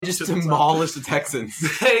just demolished the Texans.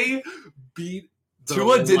 They beat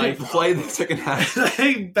Tua didn't play the second half.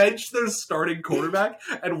 They benched their starting quarterback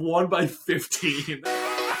and won by 15.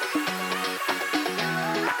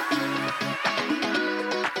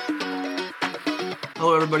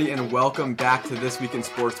 Hello, everybody, and welcome back to This Week in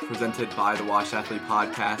Sports presented by the Washed Athlete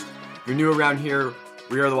Podcast. If you're new around here,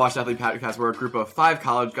 we are the Washed Athlete Podcast. We're a group of 5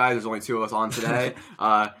 college guys. There's only 2 of us on today.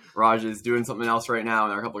 Raj is doing something else right now,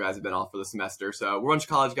 and a couple of guys have been off for the semester. So we're a bunch of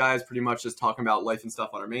college guys pretty much just talking about life and stuff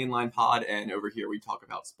on our mainline pod, and over here we talk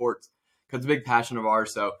about sports because it's a big passion of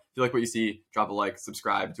ours. So if you like what you see, drop a like,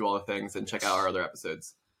 subscribe, do all the things, and check out our other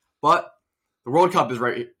episodes. But the World Cup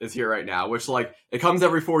is here right now, which it comes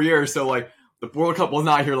every 4 years, so the World Cup was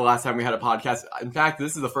not here the last time we had a podcast. In fact,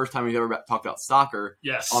 this is the first time we've ever talked about soccer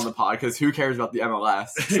on the pod, because who cares about the MLS?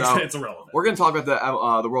 So it's irrelevant. We're going to talk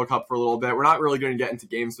about the World Cup for a little bit. We're not really going to get into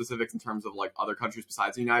game specifics in terms of other countries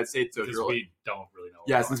besides the United States. So we don't really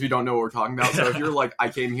know. Since we don't know what we're talking about. So if you're I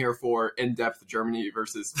came here for in-depth Germany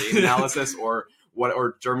versus Spain analysis or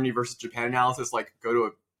Germany versus Japan analysis, go to a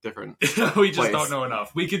different we just place. Don't know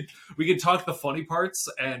enough. We could talk the funny parts,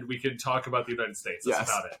 and we could talk about the United States. That's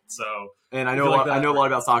about it. So, and I know a lot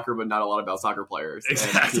about soccer, but not a lot about soccer players.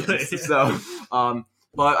 Exactly. So,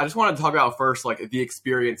 but I just wanted to talk about first the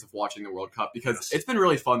experience of watching the World Cup, because it's been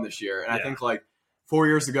really fun this year. And I think 4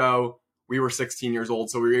 years ago we were 16 years old,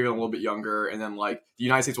 so we were even a little bit younger. And then the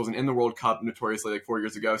United States wasn't in the World Cup notoriously 4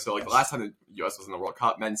 years ago. So the last time the U.S. was in the World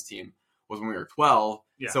Cup men's team was when we were 12.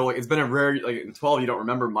 Yeah. So it's been a very in 12 you don't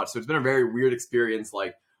remember much. So it's been a very weird experience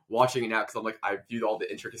watching it now, because I viewed all the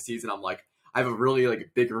intricacies and I have a really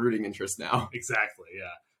big rooting interest now. Exactly,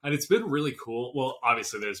 yeah. And it's been really cool. Well,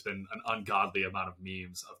 obviously there's been an ungodly amount of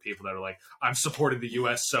memes of people that are I'm supporting the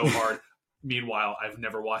U.S. so hard. Meanwhile, I've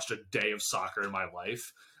never watched a day of soccer in my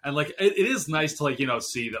life. And it is nice to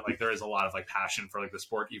see that there is a lot of passion for the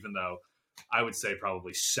sport, even though I would say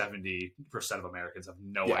probably 70% of Americans have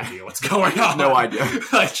no idea what's going on. No idea.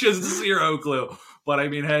 Just zero clue. But I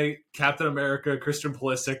mean, hey, Captain America, Christian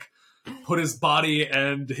Pulisic, put his body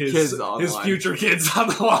and his future kids on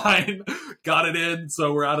the line. Got it in,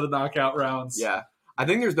 so we're out of the knockout rounds. Yeah. I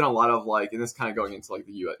think there's been a lot of and this kind of going into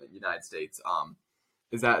the United States,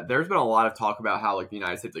 is that there's been a lot of talk about how the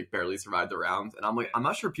United States barely survived the rounds. And I'm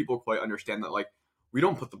not sure people quite understand that we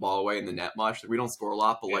don't put the ball away in the net much. We don't score a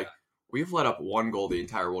lot, but we've let up 1 goal the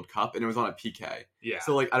entire World Cup, and it was on a PK. Yeah.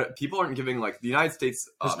 So people aren't giving the United States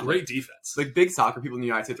great defense. Big soccer people in the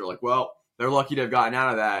United States are well, they're lucky to have gotten out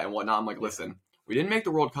of that and whatnot. I'm listen, we didn't make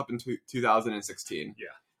the World Cup in 2016. Yeah.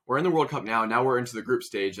 We're in the World Cup now, and now we're into the group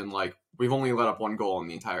stage, and we've only let up 1 goal in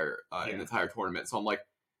the entire tournament. So I'm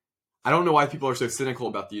I don't know why people are so cynical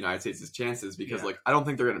about the United States' chances, because I don't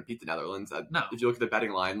think they're going to beat the Netherlands. No. If you look at the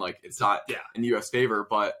betting line, it's not in U.S. favor,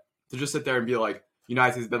 but to just sit there and be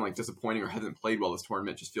United States has been disappointing or hasn't played well this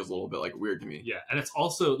tournament just feels a little bit weird to me. Yeah, and it's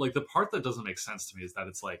also the part that doesn't make sense to me is that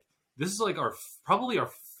it's this is probably our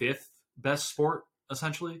 5th best sport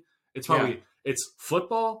essentially. It's probably it's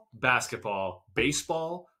football, basketball,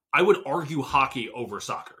 baseball. I would argue hockey over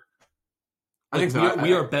soccer. I think so.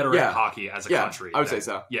 We are better at hockey as a country. I would say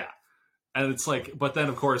so. Yeah, and it's but then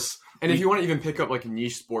of course, and if you want to even pick up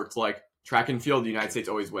niche sports like track and field, the United States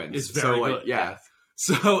always wins. It's very good. Yeah.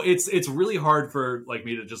 So it's really hard for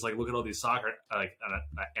me to just look at all these soccer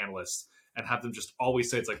analysts and have them just always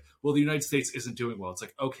say it's well, the United States isn't doing well. It's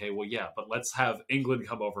okay, well, yeah, but let's have England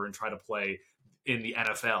come over and try to play in the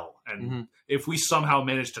NFL, and if we somehow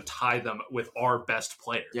manage to tie them with our best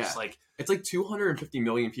players, it's 250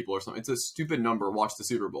 million people or something. It's a stupid number. Watch the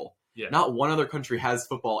Super Bowl. Yeah. Not one other country has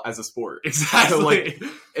football as a sport. Exactly.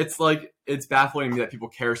 So it's baffling to me that people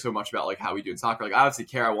care so much about how we do in soccer. I obviously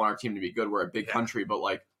care. I want our team to be good. We're a big country, but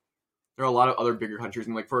there are a lot of other bigger countries,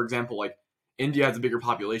 and for example, India has a bigger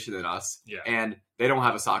population than us, and they don't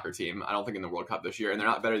have a soccer team. I don't think in the World Cup this year, and they're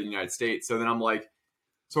not better than the United States. So then I'm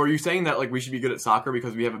so are you saying that we should be good at soccer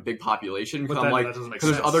because we have a big population? Because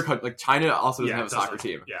there's other countries China also doesn't have a soccer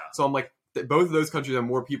team. Yeah. So I'm both of those countries have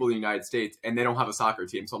more people than the United States, and they don't have a soccer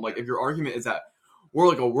team. So I'm if your argument is that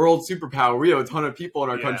we're a world superpower, we have a ton of people in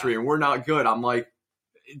our country, and we're not good, I'm it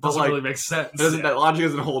doesn't really make sense. That logic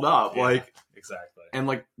doesn't hold up. Yeah, exactly.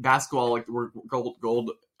 And basketball, we're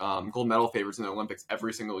gold medal favorites in the Olympics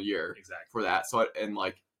every single year. Exactly. For that. So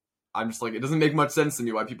I'm just it doesn't make much sense to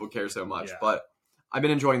me why people care so much, but I've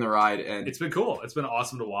been enjoying the ride, and it's been cool. It's been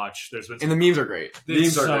awesome to watch. And the memes are great.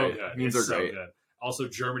 Memes are great. Memes are great. Good. Also,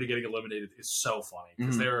 Germany getting eliminated is so funny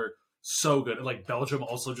because they're so good. And Belgium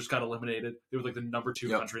also just got eliminated. They were the number 2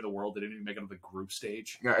 country in the world. They didn't even make it to the group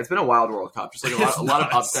stage. Yeah, it's been a wild World Cup. Just a lot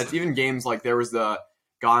of upsets. Even games there was the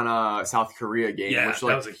Ghana South Korea game, Yeah, which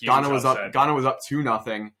that was a huge Ghana was upset. up. Ghana was up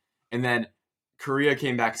 2-0, and then Korea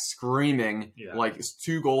came back screaming, like it's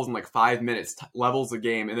 2 goals in like 5 minutes, levels the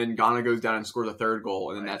game, and then Ghana goes down and scores a 3rd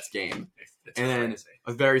goal, and then that's game. It's and then crazy.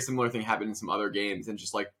 A very similar thing happened in some other games, and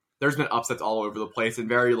just like there's been upsets all over the place, and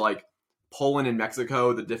very like Poland and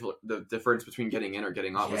Mexico, the difference between getting in or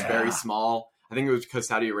getting out was very small. I think it was because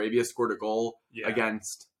Saudi Arabia scored a goal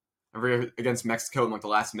against Mexico in like the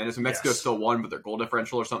last minute. So Mexico still won, but their goal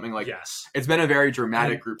differential or something like. It's been a very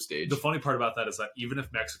dramatic group stage. The funny part about that is that even if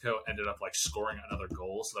Mexico ended up like scoring another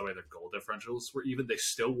goal, so that way their goal differentials were even, they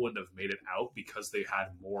still wouldn't have made it out because they had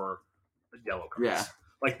more yellow cards. Yeah.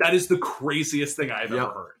 Like, that is the craziest thing I've ever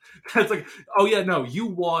heard. It's like, oh yeah, no, you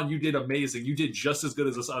won, you did amazing, you did just as good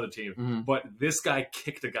as this other team, but this guy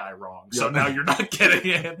kicked a guy wrong, so now you're not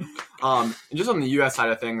getting in. And just on the U.S.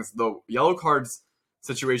 side of things, the yellow cards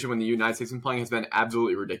situation when the United States has been playing has been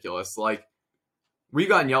absolutely ridiculous. Like, we've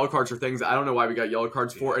gotten yellow cards for things I don't know why we got yellow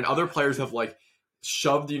cards for, and other players have like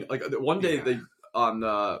shoved like one day they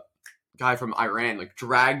the guy from Iran like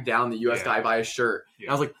dragged down the U.S. guy by his shirt. And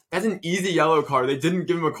I was like, that's an easy yellow card. They didn't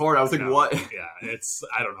give him a card. I was like, what? Yeah,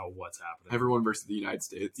 I don't know what's happening. Everyone versus the United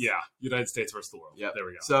States. Yeah, United States versus the world. Yeah, there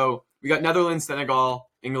we go. So we got Netherlands,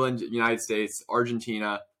 Senegal, England, United States,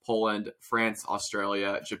 Argentina, Poland, France,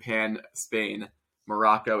 Australia, Japan, Spain,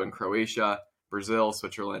 Morocco, and Croatia, Brazil,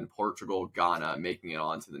 Switzerland, Portugal, Ghana making it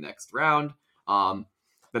on to the next round. That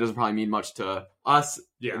doesn't probably mean much to us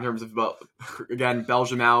in terms of, again,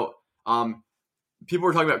 Belgium out. People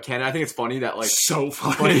were talking about Canada. I think it's funny that like so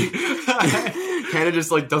funny. Canada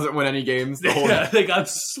just like doesn't win any games. They got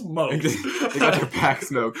smoked. They got their back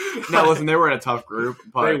smoked. Now listen, they were in a tough group,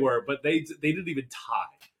 but they didn't even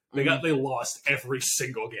tie. They lost every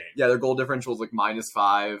single game. Yeah, their goal differential was like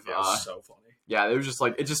 -5. Yeah, so funny. Yeah, it was just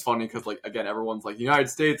like, it's just funny because like again, everyone's like the United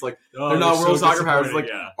States, like they're not world soccer powers. Like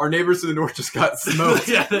our neighbors to the north just got smoked.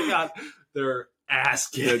 Yeah, they got their ass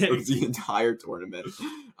kicked the entire tournament.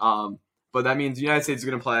 But that means the United States is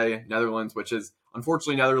going to play Netherlands, which is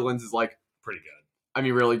unfortunately Netherlands is like pretty good. I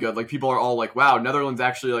mean, really good. Like people are all like, "Wow, Netherlands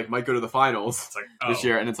actually like might go to the finals this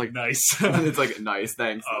year," and it's like nice. It's like nice.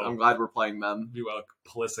 Thanks. I'm glad we're playing them. Meanwhile,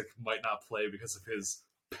 Pulisic might not play because of his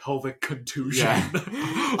pelvic contusion. Yeah.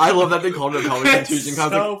 I love that they called it a pelvic contusion.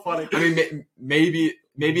 So funny. I mean, maybe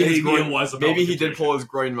his groin, it was. Maybe he did pull his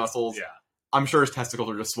groin muscles. Yeah. I'm sure his testicles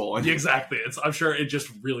are just swollen. Exactly. I'm sure it just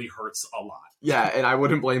really hurts a lot. Yeah, and I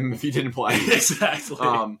wouldn't blame him if he didn't play. Exactly.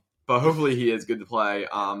 But hopefully he is good to play.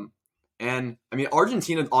 And I mean,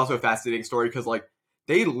 Argentina is also a fascinating story because like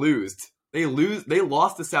they lost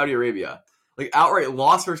to Saudi Arabia, like outright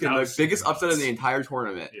lost first game, the biggest upset of the entire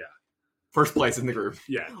tournament. Yeah, first place in the group.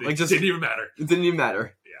 Yeah, like just didn't even matter. It didn't even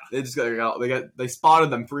matter. Yeah, they just they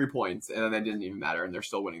spotted them 3 points, and then it didn't even matter, and they're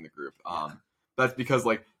still winning the group. That's because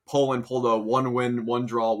like Poland pulled a 1 win, 1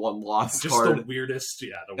 draw, 1 loss just card. The weirdest.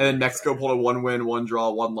 Yeah, and then Mexico pulled a 1 win, 1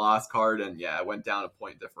 draw, 1 loss card, and it went down a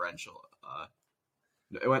point differential.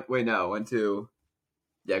 It went to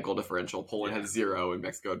goal differential. Poland had 0 and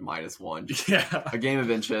Mexico had -1. Yeah, a game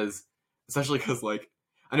of inches, especially because like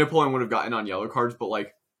I know Poland would have gotten on yellow cards, but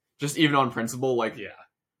like just even on principle, like it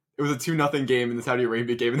was a 2-0 game in the Saudi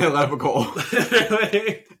Arabia game, and they let up a goal.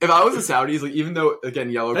 If I was the Saudis, like even though again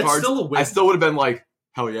yellow cards, I still would have been like,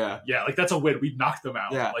 hell yeah, like that's a win. We knocked them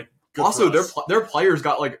out. Yeah, like. Also, their players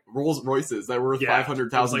got like Rolls Royces that were worth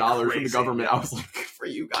 $500,000 from the government. I was like, good for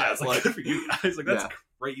you guys. Like good for you guys. Like that's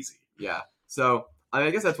crazy. Yeah. So I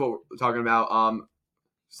guess that's what we're talking about.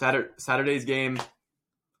 Saturday's game.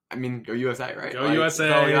 I mean, go USA, right? Go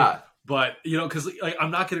USA. Oh yeah. But because like I'm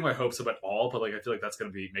not getting my hopes up at all. But like I feel like that's going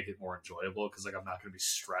to make it more enjoyable because like I'm not going to be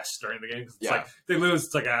stressed during the game. It's like if they lose,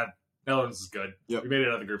 it's like Netherlands is good. Yep. We made it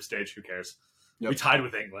out of the group stage. Who cares? Yep. We tied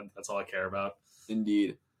with England. That's all I care about.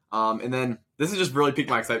 Indeed. And then this has just really piqued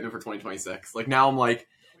my excitement for 2026. Like now I'm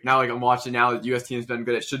watching now the U.S. team's been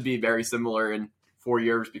good. It should be very similar in 4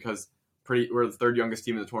 years because we're the 3rd youngest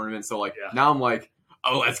team in the tournament. So like now I'm like,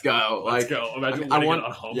 oh, let's go. Let's go. Imagine winning it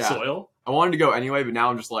on home soil. I wanted to go anyway, but now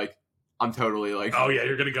I'm just like, I'm totally like, oh yeah,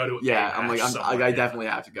 you're gonna go to I'm like, I definitely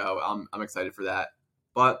have to go. I'm excited for that.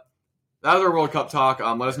 But that was our World Cup talk.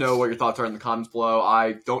 Let us know what your thoughts are in the comments below.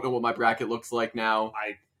 I don't know what my bracket looks like now.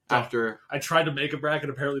 I tried to make a bracket.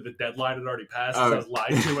 Apparently, the deadline had already passed. I was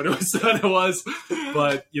lied to when it was.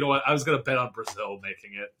 But you know what? I was going to bet on Brazil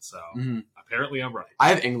making it. So apparently, I'm right. I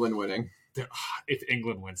have England winning. If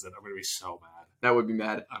England wins it, I'm going to be so mad. That would be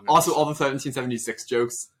mad. Also, all the 1776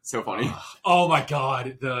 jokes, so funny. Oh my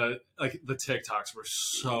god, the TikToks were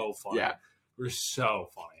so funny. Yeah, were so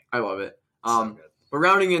funny. I love it. So good. But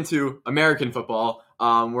rounding into American football,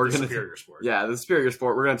 we're The going to superior sport. Yeah, the superior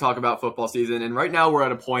sport. We're going to talk about football season, and right now we're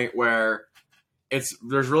at a point where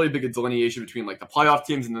there's really big delineation between like the playoff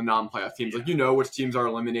teams and the non-playoff teams. Yeah. Like, you know which teams are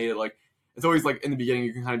eliminated. Like, it's always like in the beginning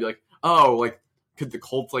you can kind of be like, oh, like could the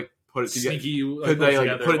Colts like put it together? Could they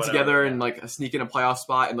like put it together and like sneak in a playoff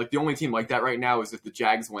spot? And like the only team like that right now is if the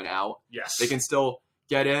Jags went out. Yes, they can still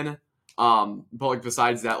get in. But like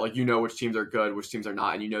besides that, like you know which teams are good, which teams are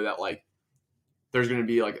not, and you know that like there's going to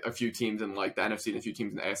be like a few teams in like the NFC and a few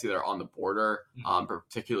teams in the AFC that are on the border,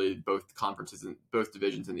 particularly both conferences and both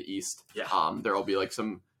divisions in the East. Yeah. There will be like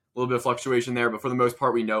some little bit of fluctuation there, but for the most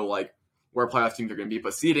part, we know like where playoff teams are going to be.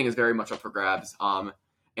 But seeding is very much up for grabs.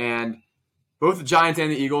 And both the Giants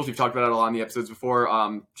and the Eagles, we've talked about it a lot in the episodes before.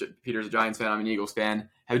 Peter's a Giants fan, I'm an Eagles fan,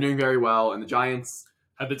 have been doing very well, and the Giants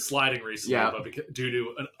have been sliding recently, but due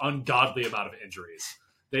to an ungodly amount of injuries.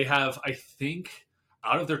 They have, I think,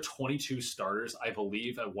 out of their 22 starters, I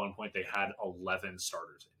believe at one point they had 11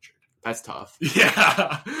 starters injured. That's tough.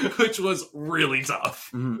 Yeah, which was really tough.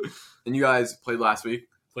 Mm-hmm. And you guys played last week?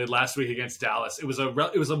 Played last week against Dallas. It was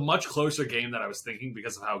a much closer game than I was thinking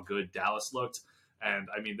because of how good Dallas looked. And,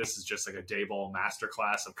 I mean, this is just like a Daboll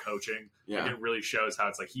masterclass of coaching. Yeah. Like, it really shows how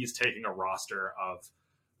it's like he's taking a roster of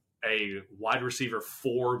a wide receiver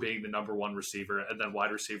 4 being the number 1 receiver, and then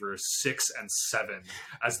wide receiver 6 and 7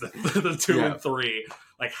 as the 2 and 3.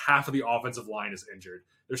 Like half of the offensive line is injured.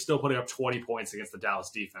 They're still putting up 20 points against the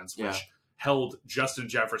Dallas defense, which held Justin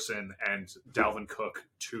Jefferson and Dalvin Cook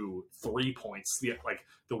to 3 points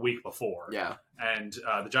the week before. Yeah. And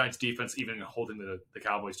the Giants defense even holding the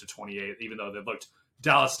Cowboys to 28, even though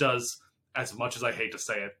Dallas does, as much as I hate to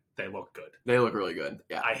say it, they look good. They look really good.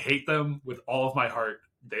 Yeah. I hate them with all of my heart.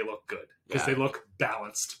 They look good because they look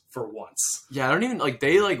balanced for once. Yeah, I don't even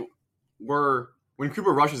they were when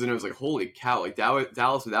Cooper Rush was in. It was like holy cow! Like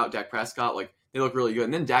Dallas without Dak Prescott, like they look really good.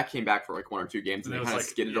 And then Dak came back for like 1 or 2 games, and they kind of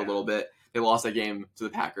skidded a little bit. They lost that game to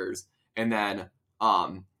the Packers, and then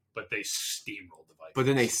but they steamrolled the Vikings. But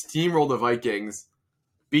then they steamrolled the Vikings,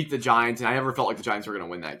 beat the Giants, and I never felt like the Giants were going to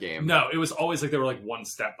win that game. No, it was always like they were like one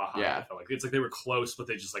step behind. Yeah. I felt like it's like they were close, but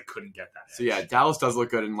they just like couldn't get that edge. So yeah, Dallas does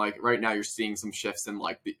look good, and like right now you're seeing some shifts, and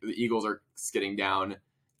like the Eagles are skidding down,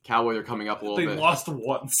 Cowboys are coming up a little bit. They lost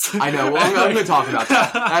once. I know. Well, I'm going to talk about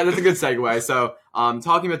that. That's a good segue. So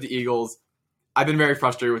talking about the Eagles, I've been very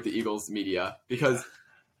frustrated with the Eagles media because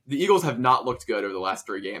the Eagles have not looked good over the last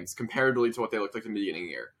 3 games comparatively to what they looked like in the beginning of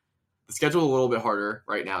the year. The schedule's a little bit harder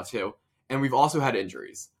right now too. And we've also had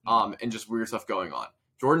injuries and just weird stuff going on.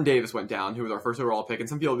 Jordan Davis went down, who was our first overall pick. And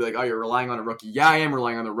some people will be like, oh, you're relying on a rookie. Yeah, I am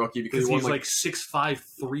relying on the rookie because he's like 6'5",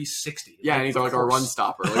 360. Yeah, and he's like our run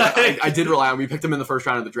stopper. Like, I did rely on. We picked him in the first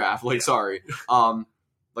round of the draft. Like, sorry.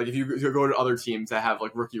 Like if you go to other teams that have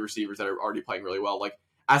like rookie receivers that are already playing really well, like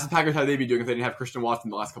as the Packers, how they'd be doing if they didn't have Christian Watson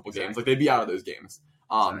the last couple of games. Like they'd be out of those games.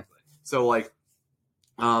 So like,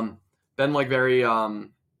 been like very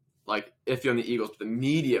like iffy on the Eagles, but the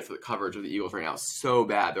media for the coverage of the Eagles right now is so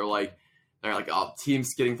bad. They're like, oh,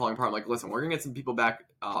 team's falling apart. I'm like, listen, we're gonna get some people back.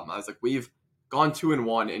 I was like, we've gone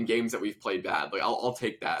 2-1 in games that we've played bad. Like, I'll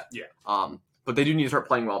take that. Yeah. But they do need to start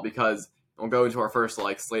playing well because we'll go into our first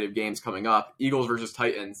like slate of games coming up. Eagles versus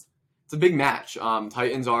Titans. It's a big match.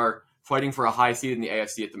 Titans are fighting for a high seed in the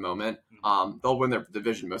AFC at the moment. They'll win their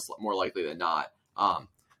division more likely than not.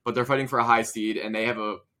 But they're fighting for a high seed, and they have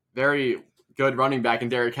a very good running back in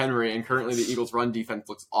Derrick Henry, and currently the Eagles' run defense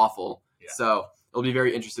looks awful. Yeah. So it'll be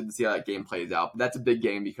very interesting to see how that game plays out. But that's a big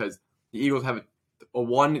game because the Eagles have a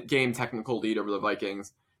 1-game technical lead over the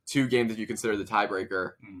Vikings, 2 games if you consider the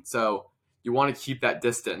tiebreaker. So you want to keep that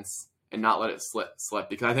distance and not let it slip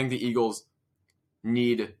because I think the Eagles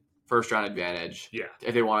need first-round advantage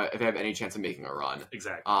if they have any chance of making a run.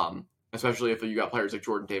 Exactly. Especially if you got players like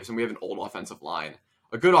Jordan Davis, and we have an old offensive line.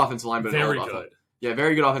 A good offensive line, but very an old good.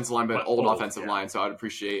 Very good offensive line, but an old offensive line. So I'd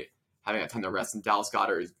appreciate having a ton of rest. And Dallas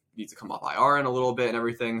Goedert needs to come off IR in a little bit and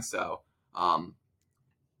everything. So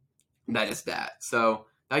that is that. So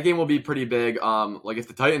that game will be pretty big. Like if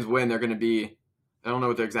the Titans win, they're going to be, I don't know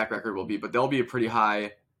what their exact record will be, but they'll be a pretty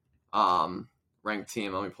high ranked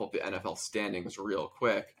team. Let me pull up the NFL standings real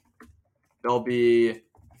quick. They'll be,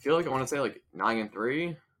 I feel like I want to say like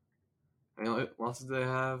 9-3. How many losses do they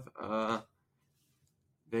have?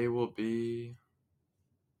 They will be...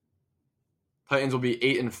 Titans will be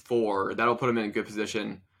 8-4. That'll put them in a good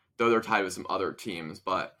position, though they're tied with some other teams.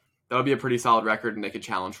 But that'll be a pretty solid record, and they could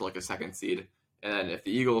challenge for like a second seed. And then if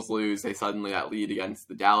the Eagles lose, they suddenly that lead against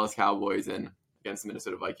the Dallas Cowboys and against the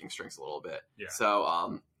Minnesota Vikings shrinks a little bit. Yeah.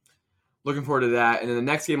 So looking forward to that. And then the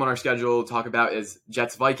next game on our schedule to talk about is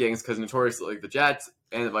Jets-Vikings, because notoriously the Jets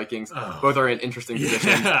and the Vikings both are in interesting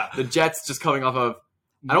positions. The Jets just coming off of,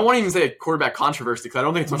 I don't want to even say a quarterback controversy, because I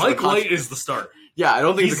don't think it's much Mike White is the starter. Yeah, I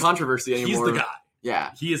don't think it's a controversy anymore. He's the guy.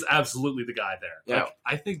 Yeah. He is absolutely the guy there. Yeah. Like,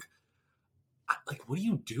 I think, like, what do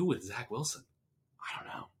you do with Zach Wilson? I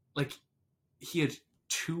don't know. Like, he had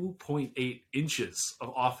 2.8 inches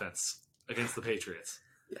of offense against the Patriots.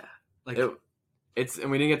 Yeah. Like,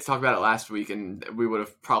 and we didn't get to talk about it last week, and we would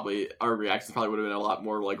have our reactions probably would have been a lot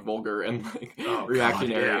more like vulgar and like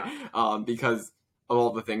reactionary, because of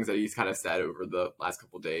all the things that he's kind of said over the last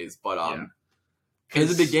couple of days. But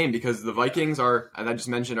it's a big game because the Vikings are, as I just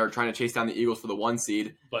mentioned, are trying to chase down the Eagles for the 1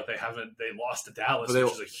 seed. But they lost to Dallas,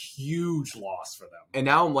 which is a huge loss for them. And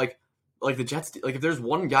now I'm like the Jets, like if there's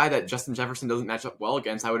one guy that Justin Jefferson doesn't match up well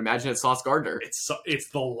against, I would imagine it's Sauce Gardner. It's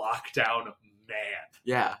the lockdown man.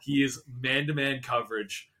 Yeah. He is man-to-man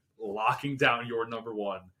coverage, locking down your number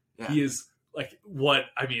one. Yeah. He is like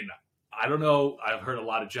I don't know. I've heard a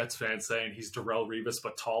lot of Jets fans saying he's Darrelle Revis,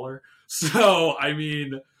 but taller. So,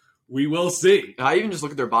 we will see. And I even just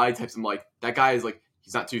look at their body types. I'm like, that guy is like,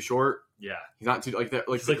 he's not too short. Yeah. He's not too, like,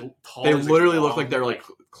 he's like tall. They literally look like they're like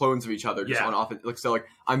clones of each other just on offense. Like, so, like,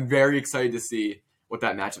 I'm very excited to see what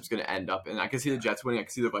that matchup's going to end up. And I can see the Jets winning. I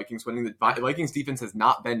can see the Vikings winning. The Vikings defense has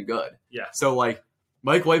not been good. Yeah. So, like,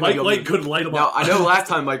 Mike White could light him Now, up. I know last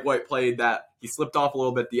time Mike White played that he slipped off a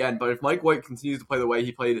little bit at the end, but if Mike White continues to play the way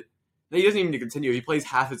he played, he doesn't even need to continue. He plays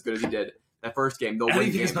half as good as he did that first game. They'll win games.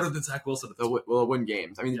 Anything is better than Zach Wilson. They'll win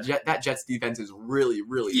games. I mean, that Jets defense is really,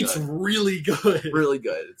 really good. It's really good. Really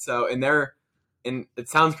good. So, and it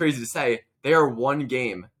sounds crazy to say, they are 1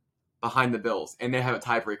 game behind the Bills, and they have a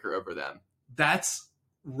tiebreaker over them. That's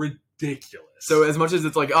ridiculous. So as much as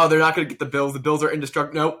it's like, oh, they're not going to get the Bills are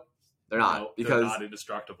indestructible. Nope, they're not. Because they're not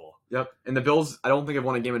indestructible. Yep, and the Bills, I don't think have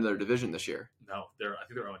won a game in their division this year. No, I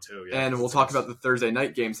think they're 0-2. Yeah, and we'll talk about the Thursday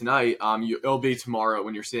night game tonight. It'll be tomorrow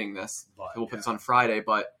when you're seeing this. We'll put this on Friday,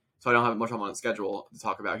 so I don't have much on the schedule to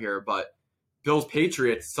talk about here. But Bills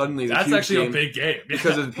Patriots suddenly that's actually a big game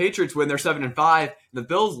because if the Patriots win, they're 7-5, and the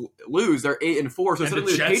Bills lose, they're 8-4. So and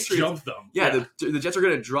suddenly the Jets Patriots jump them. Yeah, the Jets are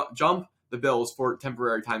going to jump the Bills for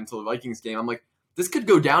temporary time until the Vikings game. I'm like, this could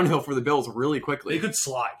go downhill for the Bills really quickly. They could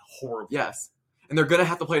slide horribly. Yes, and they're going to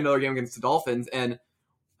have to play another game against the Dolphins, and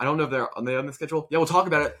I don't know if are they on the schedule. Yeah, we'll talk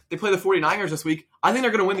about it. They play the 49ers this week. I think they're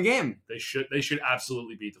going to win the game. They should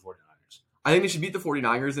absolutely beat the 49ers. I think they should beat the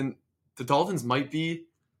 49ers, and the Dolphins might be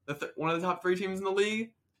one of the top 3 teams in the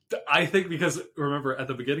league. I think because, remember, at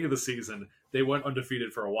the beginning of the season, they went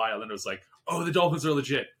undefeated for a while, and it was like, oh, the Dolphins are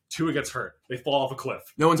legit. Tua gets hurt. They fall off a cliff.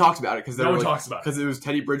 No one talks about it. No one talks about it. Because it was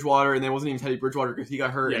Teddy Bridgewater, and it wasn't even Teddy Bridgewater because he got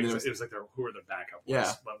hurt. Yeah, and it was like, who are their backup ones?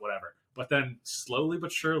 Yeah. But whatever. But then, slowly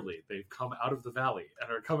but surely, they've come out of the valley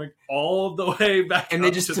and are coming all the way back and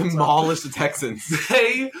they just demolished the Texans.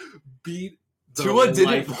 They beat Tua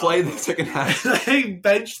didn't play the second half. They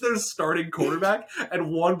benched their starting quarterback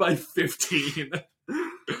and won by 15.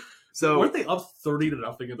 So weren't they up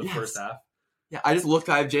 30-0 in the first half? Yeah, I just looked.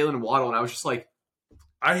 I have Jalen Waddle, and I was just like,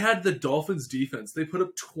 I had the Dolphins defense. They put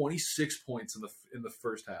up 26 points in the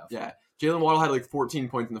first half. Yeah, Jalen Waddle had like 14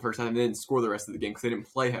 points in the first half, and they didn't score the rest of the game because they didn't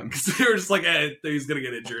play him. Because they were just like, he's gonna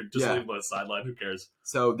get injured. Just leave him on the sideline. Who cares?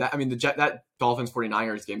 So that Dolphins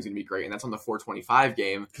 49ers game is gonna be great, and that's on the 4:25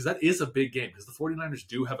 game because that is a big game. Because the 49ers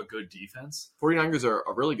do have a good defense. 49ers are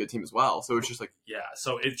a really good team as well. So it's just like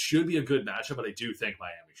so it should be a good matchup, but I do think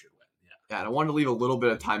Miami should win. Yeah, and I wanted to leave a little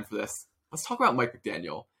bit of time for this. Let's talk about Mike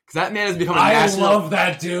McDaniel. Because that man has become I love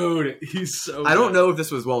that dude. He's so I don't know if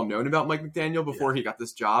this was well known about Mike McDaniel before he got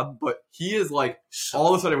this job, but he is like,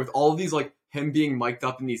 all of a sudden, with all of these, like, him being mic'd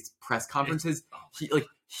up in these press conferences,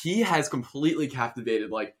 he has completely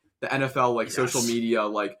captivated, like, the NFL, like, social media,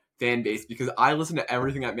 like, fan base, because I listen to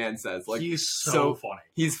everything that man says. Like, he's so funny.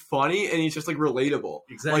 He's funny, and he's just, like, relatable.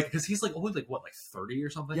 Exactly. Because he's, like, only, 30 or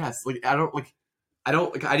something? Yes. Like, I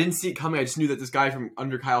didn't see it coming. I just knew that this guy from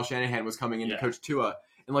under Kyle Shanahan was coming in to coach Tua.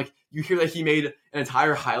 And, like, you hear that he made an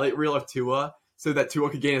entire highlight reel of Tua so that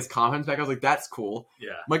Tua could gain his confidence back. I was like, that's cool.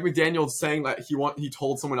 Yeah. Mike McDaniel's saying that he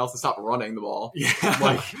told someone else to stop running the ball.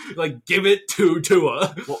 Yeah. Like give it to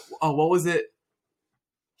Tua. What was it?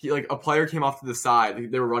 A player came off to the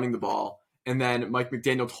side. They were running the ball. And then Mike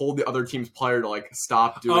McDaniel told the other team's player to, like,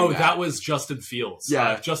 stop doing that. Oh, that was Justin Fields.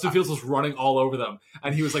 Yeah. Justin Fields was running all over them.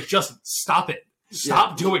 And he was like, Justin, stop it.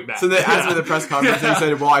 Stop doing that. So they asked me at the press conference, and he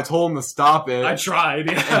said, well, I told him to stop it. I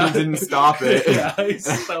tried. Yeah. And he didn't stop it. Yeah,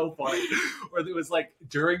 he's so funny. Or it was like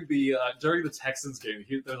during the Texans game,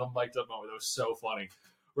 there's a mic'd up moment that was so funny.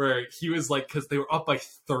 Where he was like, because they were up by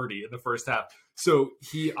 30 in the first half. So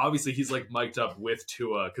he's like mic'd up with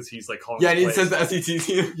Tua because he's like calling. Yeah, and he plays. says the SEC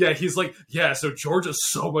team. Yeah, he's like, so Georgia's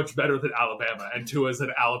so much better than Alabama, and Tua's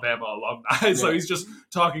an Alabama alumni. So he's just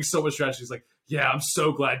talking so much trash. He's like, yeah, I'm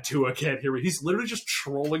so glad Tua can't hear me. He's literally just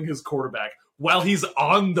trolling his quarterback while he's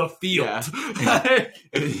on the field. Yeah.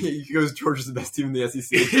 And he goes, Georgia's the best team in the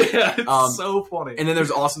SEC. Yeah, it's so funny. And then there's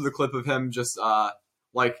also the clip of him just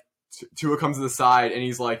like Tua comes to the side and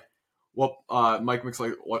he's like, Mike Mick's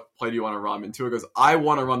like, what play do you want to run? And Tua goes, I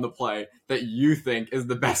want to run the play that you think is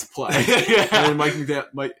the best play. And then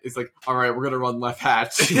Mike is like, all right, we're going to run left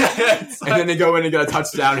hatch. And then they go in and get a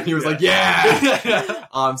touchdown. And he was like,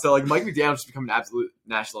 yeah. So like Mike McDaniel's just become an absolute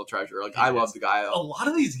national treasure. Like, I love the guy. A lot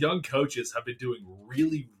of these young coaches have been doing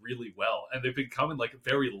really, really well. And they've becoming like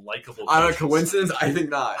very likable coaches. On a coincidence? I think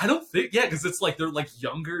not. I don't think, because it's like they're like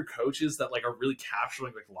younger coaches that like are really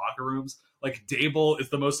capturing like locker rooms. Like Dable is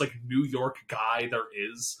the most like New York guy there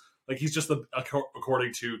is. Like he's just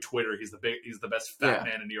according to Twitter, he's the best fat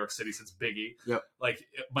man in New York City since Biggie. Yep. Like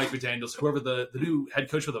Mike McDaniels, whoever the new head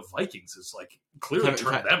coach of the Vikings is, like clearly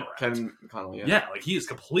turned them around. Kevin Connolly, yeah, like he has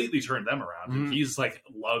completely turned them around. Mm-hmm. He's like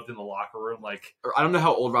loved in the locker room. Like I don't know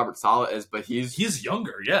how old Robert Saleh is, but he's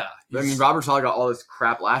younger. Yeah, I mean Robert Saleh got all this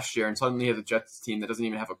crap last year, and suddenly he has a Jets team that doesn't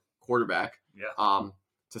even have a quarterback. Yeah.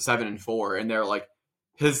 To 7-4, and they're like.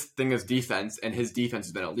 His thing is defense, and his defense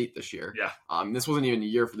has been elite this year. Yeah. This wasn't even a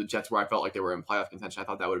year for the Jets where I felt like they were in playoff contention. I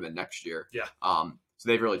thought that would have been next year. Yeah. So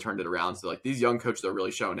they've really turned it around. So like these young coaches are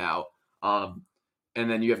really showing out. And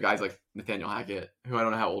then you have guys like Nathaniel Hackett, who I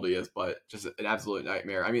don't know how old he is, but just an absolute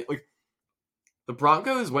nightmare. I mean, like the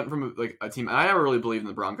Broncos went from like a team, and I never really believed in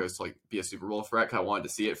the Broncos to like be a Super Bowl threat because I wanted to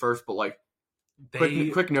see it first. But like,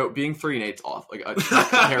 quick note, being 3-8's off. Like a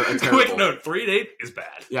terrible. Quick note, 3-8 is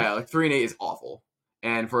bad. Yeah, like 3-8 is awful.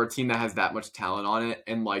 And for a team that has that much talent on it,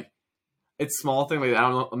 and like it's small thing, like I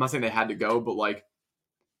don't know, I'm not saying they had to go, but like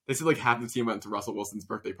they said like half the team went to Russell Wilson's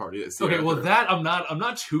birthday party this year. Okay, well that I'm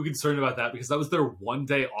not too concerned about that because that was their one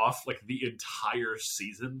day off like the entire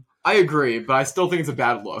season. I agree, but I still think it's a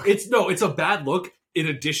bad look. It's a bad look in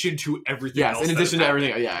addition to everything else. Yes, in addition to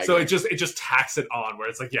everything, yeah. So it just tacks it on where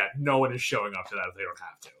it's like, yeah, no one is showing up to that if they don't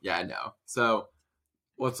have to. Yeah, I know. So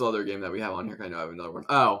what's the other game that we have on here? I know I have another one.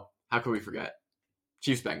 Oh, how could we forget?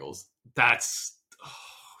 Chiefs Bengals. That's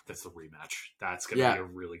the rematch. That's going to be a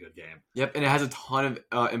really good game. Yep, and it has a ton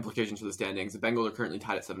of implications for the standings. The Bengals are currently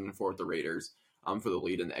tied at 7-4 with the Raiders for the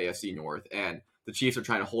lead in the AFC North, and the Chiefs are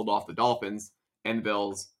trying to hold off the Dolphins and the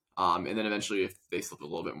Bills, and then eventually, if they slip a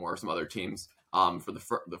little bit more, some other teams for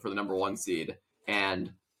the number one seed.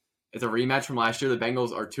 And it's a rematch from last year. The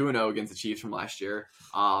Bengals are 2-0 against the Chiefs from last year.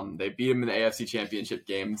 They beat them in the AFC Championship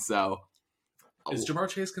game, so. Is Jamar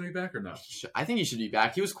Chase going to be back or no? I think he should be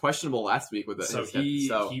back. He was questionable last week with it. So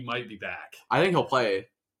he might be back. I think he'll play.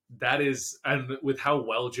 That is, and with how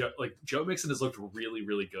well Joe Mixon has looked really,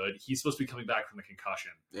 really good. He's supposed to be coming back from the concussion.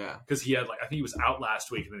 Yeah. Because he had I think he was out last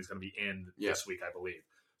week and then he's going to be in this week, I believe.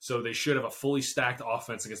 So they should have a fully stacked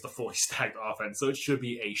offense against a fully stacked offense. So it should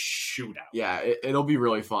be a shootout. Yeah, it'll be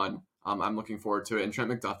really fun. I'm looking forward to it. And Trent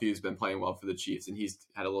McDuffie has been playing well for the Chiefs, and he's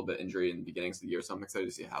had a little bit of injury in the beginnings of the year, so I'm excited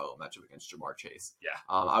to see how it'll match up against Jamar Chase. Yeah.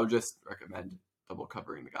 I would just recommend double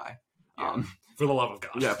covering the guy. Yeah. For the love of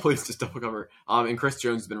God. Yeah, please just double cover. And Chris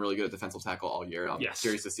Jones has been really good at defensive tackle all year. I'm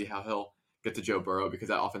curious to see how he'll get to Joe Burrow because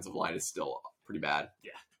that offensive line is still pretty bad.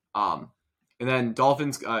 Yeah. And then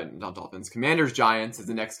Commanders Giants is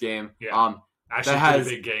the next game. Yeah. Actually, that has a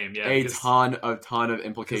big game. Yeah. A ton of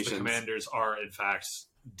implications. The Commanders are, in fact,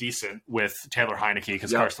 decent with Taylor Heineke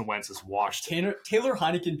because Carson Wentz is washed. Taylor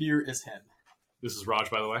Heineken beer is him. This is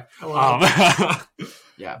Raj, by the way.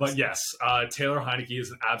 Yeah. But yes, Taylor Heineke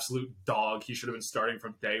is an absolute dog. He should have been starting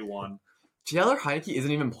from day one. Taylor Heineke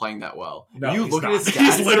isn't even playing that well. No, you look at his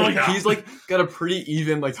stats, he's literally not. He's got a pretty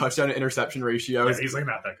even touchdown to interception ratio. Yeah, he's not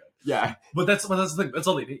that good. Yeah. But that's the thing. That's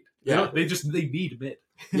all they need. Yeah. They need mid.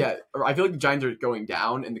 Yeah. I feel like the Giants are going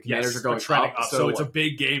down and the Commanders are going trending up. So it's a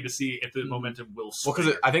big game to see if the momentum will swing. Well,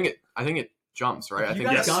 because I think it jumps, right? You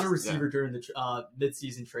guys got a receiver during the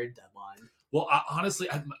mid-season trade deadline. Well, honestly,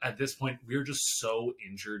 at this point, we're just so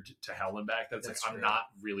injured to hell and back that I'm not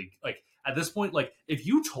really at this point. Like, if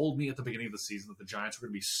you told me at the beginning of the season that the Giants were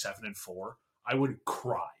going to be 7-4, I would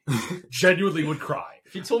cry. Genuinely would cry.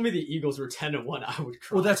 If you told me the Eagles were 10-1, I would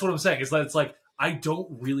cry. Well, that's what I'm saying. Is that it's like I don't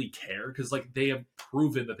really care because they have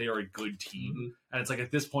proven that they are a good team, and it's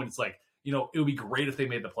at this point, it's it would be great if they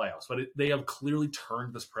made the playoffs, but they have clearly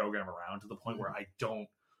turned this program around to the point where I don't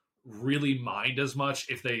really mind as much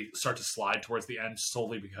if they start to slide towards the end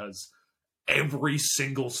solely because every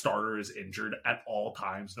single starter is injured at all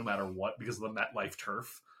times, no matter what, because of the MetLife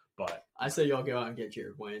turf. But I say y'all go out and get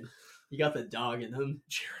Jared Wayne. You got the dog in him.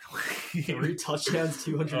 Jared 3 touchdowns,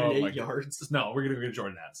 208 yards. No, we're gonna go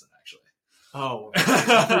Jordan Addison actually. Oh,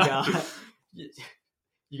 I forgot.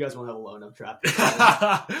 You guys won't have a loan-up draft.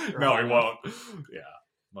 No, we won't. Yeah,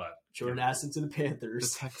 but Jordan Addison to the The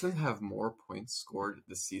Panthers. Texans have more points scored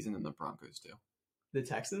this season than the Broncos do. The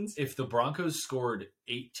Texans? if the Broncos scored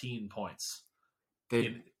 18 points,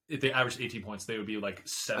 They, if they averaged 18 points, they would be like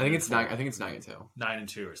 7. I think it's 9. I think it's 9-2.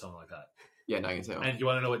 9-2 or something like that. Yeah, 9-2. And you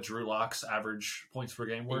want to know what Drew Lock's average points per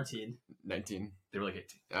game were? 18. 19. They were like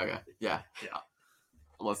 18. Okay. Yeah. Yeah.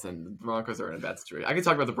 Listen, the Broncos are in a bad situation. I can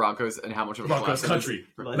talk about the Broncos and how much of a Broncos collapse it is. country.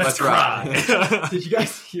 Let's Let's ride. Did you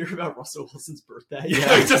guys hear about Russell Wilson's birthday?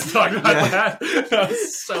 Yeah, we just talked about Yeah. that. That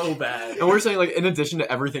was so bad. And we're saying, like, in addition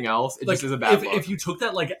to everything else, it just is a bad if, look. if you took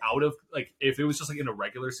that like out of like if it was just like in a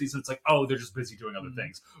regular season, it's like, oh, they're just busy doing other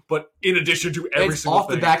things. But in addition to every it's single off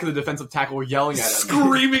thing, the back of the defensive tackle yelling at him.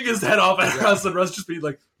 screaming his head off at Yeah. Russ, and Russ just being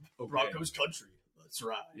like, okay. Broncos country. Let's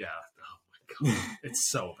ride. Yeah. Oh my god. It's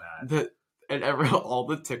so bad. And all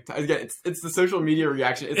the TikTok again, it's the social media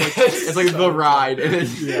reaction. It's like the ride, and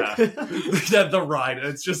Yeah. Yeah, the ride. And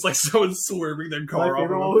it's just like someone swerving their My car off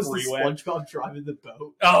favorite one of was the the freeway. SpongeBob driving the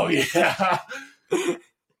boat. Oh yeah.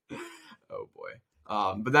 oh boy.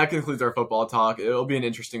 But that concludes our football talk. It'll be an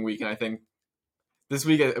interesting week, and I think this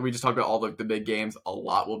week we just talked about all the big games. A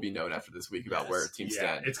lot will be known after this week about where teams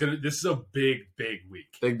stand. This is a big week.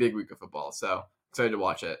 Big week of football. So excited to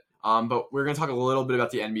watch it. But we're going to talk a little bit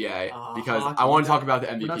about the NBA because hockey. I want to talk about the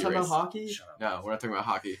We're MVP not talking race. about hockey? Shut up. No, we're not talking about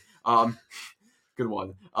hockey. Good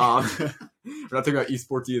one. We're not talking about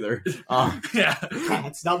esports either. Yeah.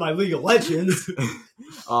 It's not my League of Legends.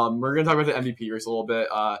 We're going to talk about the MVP race a little bit.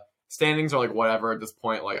 Standings are like whatever at this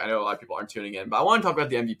point. Like I know a lot of people aren't tuning in, but I want to talk about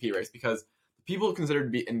the MVP race because the people considered to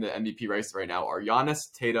be in the MVP race right now are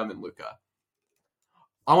Giannis, Tatum, and Luka.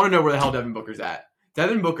 I want to know where the hell Devin Booker's at.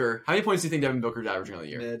 Devin Booker, how many points do you think Devin Booker's averaging on the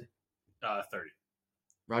year? Mid 30.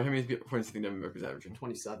 Rob, how many points do you think Devin Booker's averaging?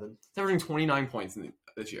 27. He's averaging 29 points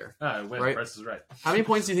this year. Win. Right. Price is right. How many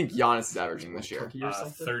points do you think Giannis is averaging this year? Turkey or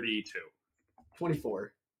something? 32.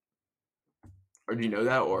 24. Or do you know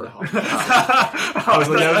that? Or No. I was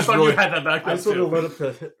like, that was thought really- you had that back I up just want to too. load up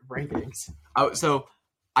the rankings. So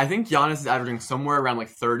I think Giannis is averaging somewhere around like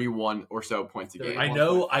 31 or so points a game. I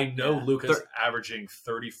know Yeah. Luka's averaging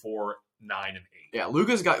 34, 9, and 8. Yeah,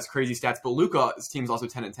 Luka's got crazy stats, but Luka's team's also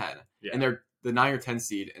 10-10, Yeah. and they're the 9 or 10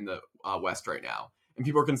 seed in the West right now, and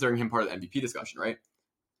people are considering him part of the MVP discussion, right?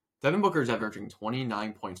 Devin Booker is averaging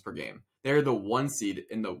 29 points per game. They're the 1 seed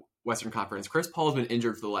in the Western Conference. Chris Paul has been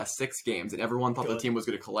injured for the last 6 games, and everyone thought the team was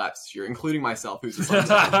going to collapse this year, including myself, who's a Suns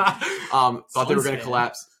fan. Thought they were Suns going to fan.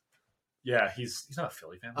 collapse. Yeah, he's not a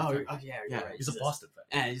Philly fan. Oh, Okay. yeah, Yeah, you're right. He's a Boston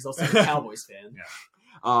fan. And he's also a Cowboys fan.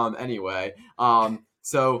 Yeah. Anyway,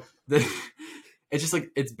 so it's just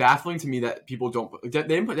like it's baffling to me that people don't. They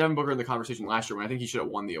didn't put Devin Booker in the conversation last year when I think he should have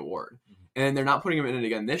won the award, and they're not putting him in it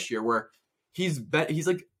again this year where he's not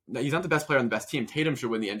the best player on the best team. Tatum should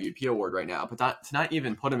win the MVP award right now, but to not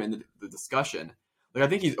even put him in the discussion, like I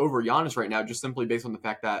think he's over Giannis right now just simply based on the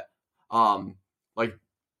fact that like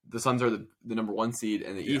the Suns are the number 1 seed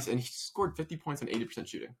in the East, and he scored 50 points on 80%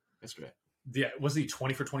 shooting yesterday. Yeah, was he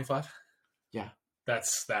 20 for 25? Yeah. That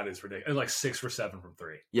is ridiculous. Like 6 for 7 from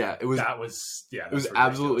 3. Yeah, it was. It was It was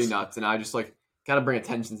absolutely nuts, and I just like got to bring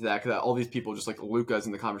attention to that because all these people just like Luka's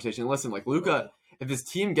in the conversation. Listen, like Luka, if his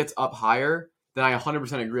team gets up higher, then I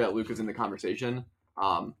 100% agree that Luka's in the conversation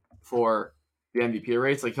for the MVP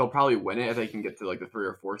race. Like he'll probably win it if they can get to like the 3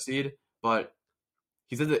 or 4 seed, but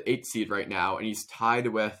he's at the 8th seed right now, and he's tied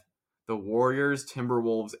with the Warriors,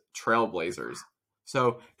 Timberwolves, Trailblazers.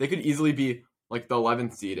 So they could easily be like the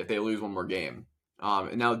 11th seed if they lose one more game.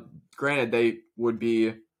 And now, granted, they would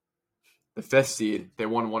be the 5th seed. They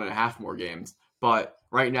won 1.5 more games. But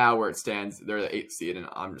right now, where it stands, they're the 8th seed, and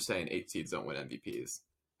I'm just saying 8 seeds don't win MVPs.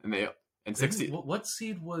 And 6 seed. What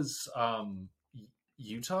seed was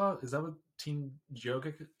Utah? Is that what Team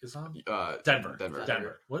Jokic is on?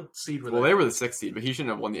 Denver. What seed were Well, they? they were the 6th seed, but he shouldn't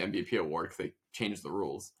have won the MVP award because they changed the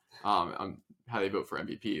rules on how they vote for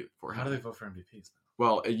MVP for him. How do they vote for MVPs?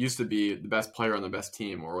 Well, it used to be the best player on the best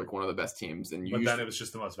team or like one of the best teams, and But then it was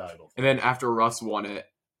just the most valuable. And then after Russ won it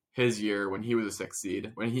his year when he was a 6th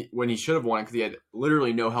seed, when he should have won it because he had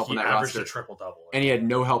literally no help He on that averaged roster, a triple double, and he had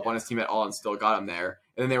no help on his team at all, and still got him there.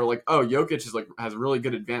 And then they were like, "Oh, Jokic has really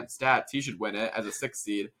good advanced stats. He should win it as a 6th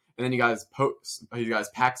seed." And then you guys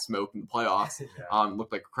pack smoke in the playoffs. Yeah.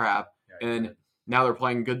 Looked like crap. Yeah, And now they're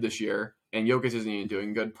playing good this year, and Jokic isn't even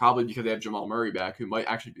doing good, probably because they have Jamal Murray back, who might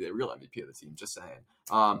actually be the real MVP of the team. Just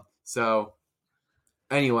saying. So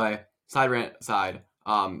anyway, side rant aside,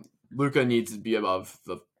 Luka needs to be above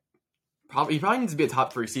the he probably needs to be a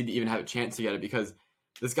top 3 seed to even have a chance to get it because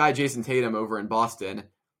this guy Jason Tatum over in Boston,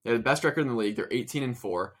 they have the best record in the league. They're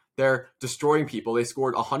 18-4. They're destroying people. They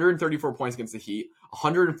scored 134 points against the Heat,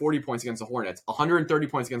 140 points against the Hornets, 130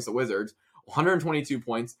 points against the Wizards, 122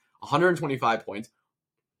 points, 125 points.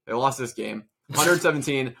 They lost this game.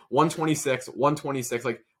 117, 126, 126,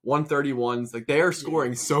 like 131s. Like they are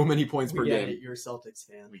scoring so many points per game. You're a Celtics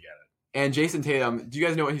fan. We get it. And Jason Tatum, do you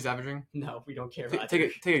guys know what he's averaging? No, we don't care Take about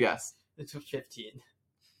take a guess. It's 15.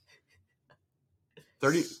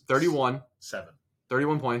 31, 7.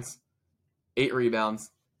 31 points, 8 rebounds,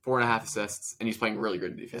 4.5 assists, and he's playing really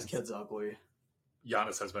good This defense. kid's ugly.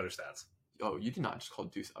 Giannis has better stats. Oh, you did not just call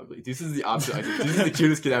Deuce ugly. Deuce is the opposite. Deuce is the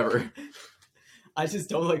cutest kid ever. I just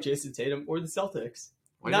don't like Jason Tatum or the Celtics.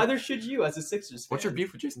 Why Neither should you as a Sixers fan. What's your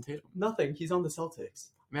beef with Jason Tatum? Nothing. He's on the Celtics.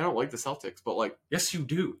 I mean, I don't like the Celtics, but like, Yes, you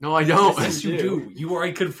do. no, I don't. Yes, you do. You are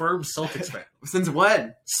a confirmed Celtics fan. Since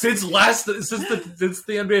when? Since the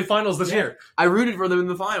NBA Finals this year. I rooted for them in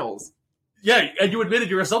the finals. Yeah, and you admitted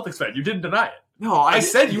you're a Celtics fan. You didn't deny it. No, I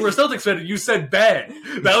said you were a Celtics fan, and you said bad.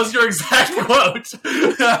 That was your exact quote.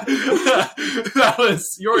 That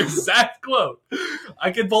was your exact quote.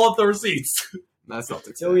 I can pull up the receipts. Not a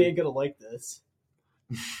Celtics. Joey ain't gonna like this.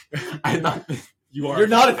 I'm not. You're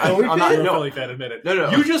not a Philly I'm fan? not- You're a no. Philly fan, admit it. No.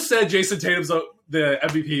 You just said Jason Tatum's the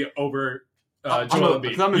MVP over Joel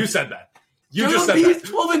Embiid. You said that. You just said He's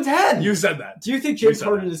that. 12-10. You said that. Do you think You James said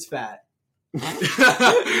Harden that. is fat?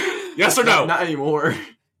 Yes or no? Not anymore.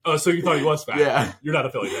 Oh, so you thought he was fat? Yeah. You're not a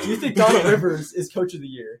Philly Do fan. you think Donovan Rivers is Coach of the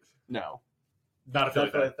Year? No, Not a Philly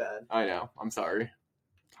Not fan. fan. I know. I'm sorry.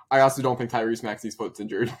 I also don't think Tyrese Maxey's foot's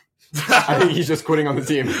injured. I think he's just quitting on the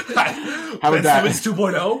team. How about that? Simmons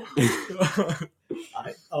 2.0?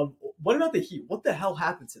 What about the Heat? What the hell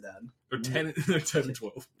happened to them? They're 10 and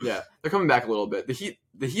 12. Yeah, they're coming back a little bit. The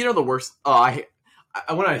Heat are the worst. Oh, I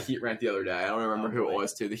went on a Heat rant the other day. I don't remember who it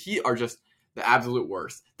was too. The Heat are just the absolute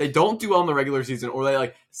worst. They don't do well in the regular season, or they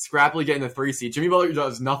like scrappily get in the 3 seed. Jimmy Butler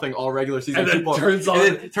does nothing all regular season. And then turns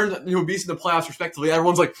beats in the playoffs respectively.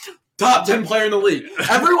 Everyone's like top 10 player in the league.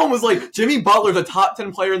 Everyone was like Jimmy Butler's a top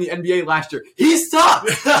 10 player in the NBA last year. He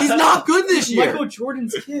sucks. He's not good this year. Michael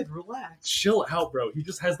Jordan's kid. Relax. Chill out, bro. He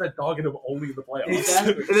just has that dog in him only in the playoffs.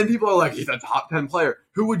 Exactly. And then people are like, he's a top 10 player.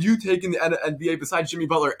 Who would you take in the NBA besides Jimmy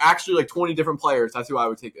Butler? Actually, like 20 different players. That's who I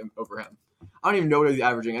would take over him. I don't even know what he's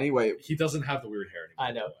averaging anyway. He doesn't have the weird hair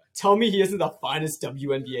anymore. I know. Tell me he isn't the finest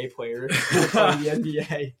WNBA player in the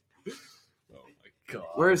NBA. Oh my god.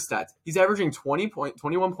 Where are his stats? He's averaging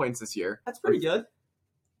 21 points this year. That's pretty good.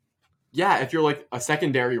 Yeah, if you're like a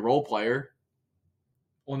secondary role player.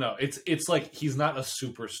 Well, no, it's like he's not a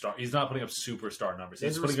superstar. He's not putting up superstar numbers.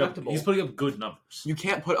 He's He's respectable. putting up good numbers. You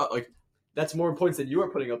can't put up like, That's more points than you are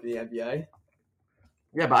putting up in the NBA.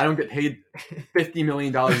 yeah, but I don't get paid $50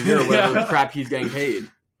 million a year or whatever Yeah. crap he's getting paid.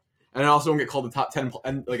 And I also don't get called a top 10,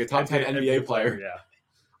 like a top 10 NBA player. Yeah.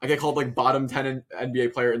 I get called like bottom 10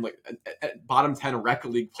 NBA player and like bottom 10 rec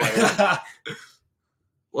league player.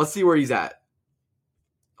 Let's see where he's at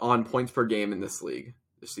on points per game in this league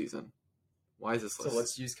this season. Why is this So list?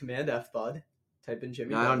 let's use Command F, bud. Type in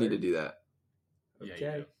Jimmy. No, I don't Butler. need to do that. Yeah,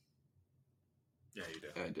 Okay. you do.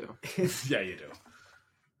 Yeah, I do. Yeah, you do.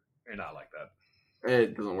 You're not like that.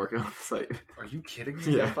 It doesn't work on the site. Are you kidding me?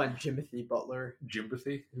 You Yeah. gotta find Jimothy Butler.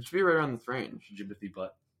 Jimothy? It should be right around this range. Jimothy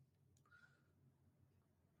butt.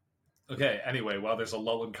 Okay, anyway, while there's a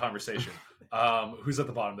lull in conversation, who's at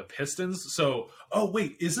the bottom? The Pistons? So, oh,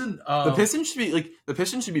 wait, isn't... The Pistons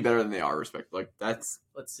should be better than they are, respect. Like, that's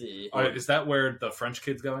Let's see. is that where the French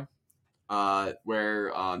kid's going?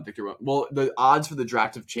 where Victor. Well, the odds for the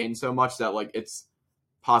draft have changed so much that like it's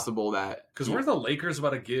possible that Because weren't the Lakers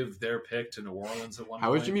about to give their pick to New Orleans at one point?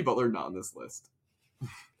 How is Jimmy Butler not on this list?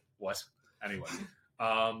 What? Anyway.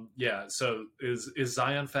 Yeah, so is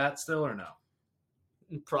Zion fat still or no?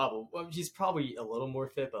 Probably. Well, he's probably a little more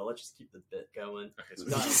fit, but let's just keep the bit going. Okay, He's so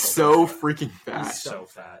not He's so so freaking fat. He's so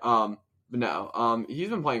fat. But no, he's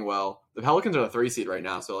been playing well. The Pelicans are the 3 seed right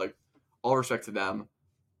now, so like all respect to them.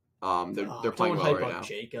 They're playing don't well hype right up now.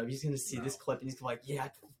 Jacob. He's gonna see No. this clip and he's gonna be like, "Yeah,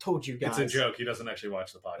 I told you guys." It's a joke. He doesn't actually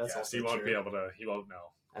watch the That's podcast. also He won't true. be able to. He won't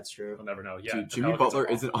know. That's true. He'll never know. Yeah, Dude, the Jimmy Pelicans Butler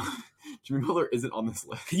are isn't on. Jimmy Butler isn't on this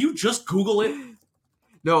list. Can you just Google it?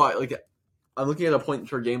 No, I'm looking at a point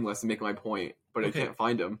per game list to make my point, but Okay. I can't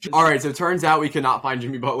find him. All right, so it turns out we could not find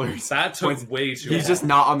Jimmy Butler. That took Points. way too. He's long. just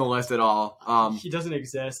not on the list at all. He doesn't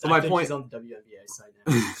exist. but I my think point- he's on the WNBA site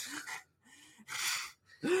now.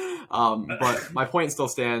 But my point still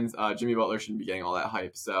stands. Jimmy Butler shouldn't be getting all that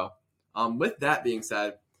hype. So, with that being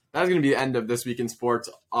said, that's going to be the end of This Week in Sports.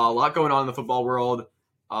 A lot going on in the football world.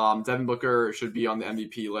 Devin Booker should be on the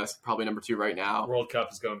MVP list, probably number 2 right now. World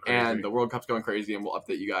Cup is going crazy. And the World Cup's going crazy, and we'll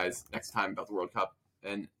update you guys next time about the World Cup.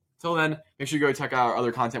 And till then, make sure you go check out our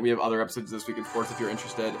other content. We have other episodes this week in sports if you're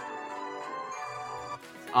interested.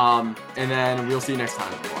 And then we'll see you next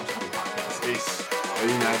time at the Watch Happy Podcast. Peace. Go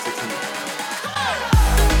United 16.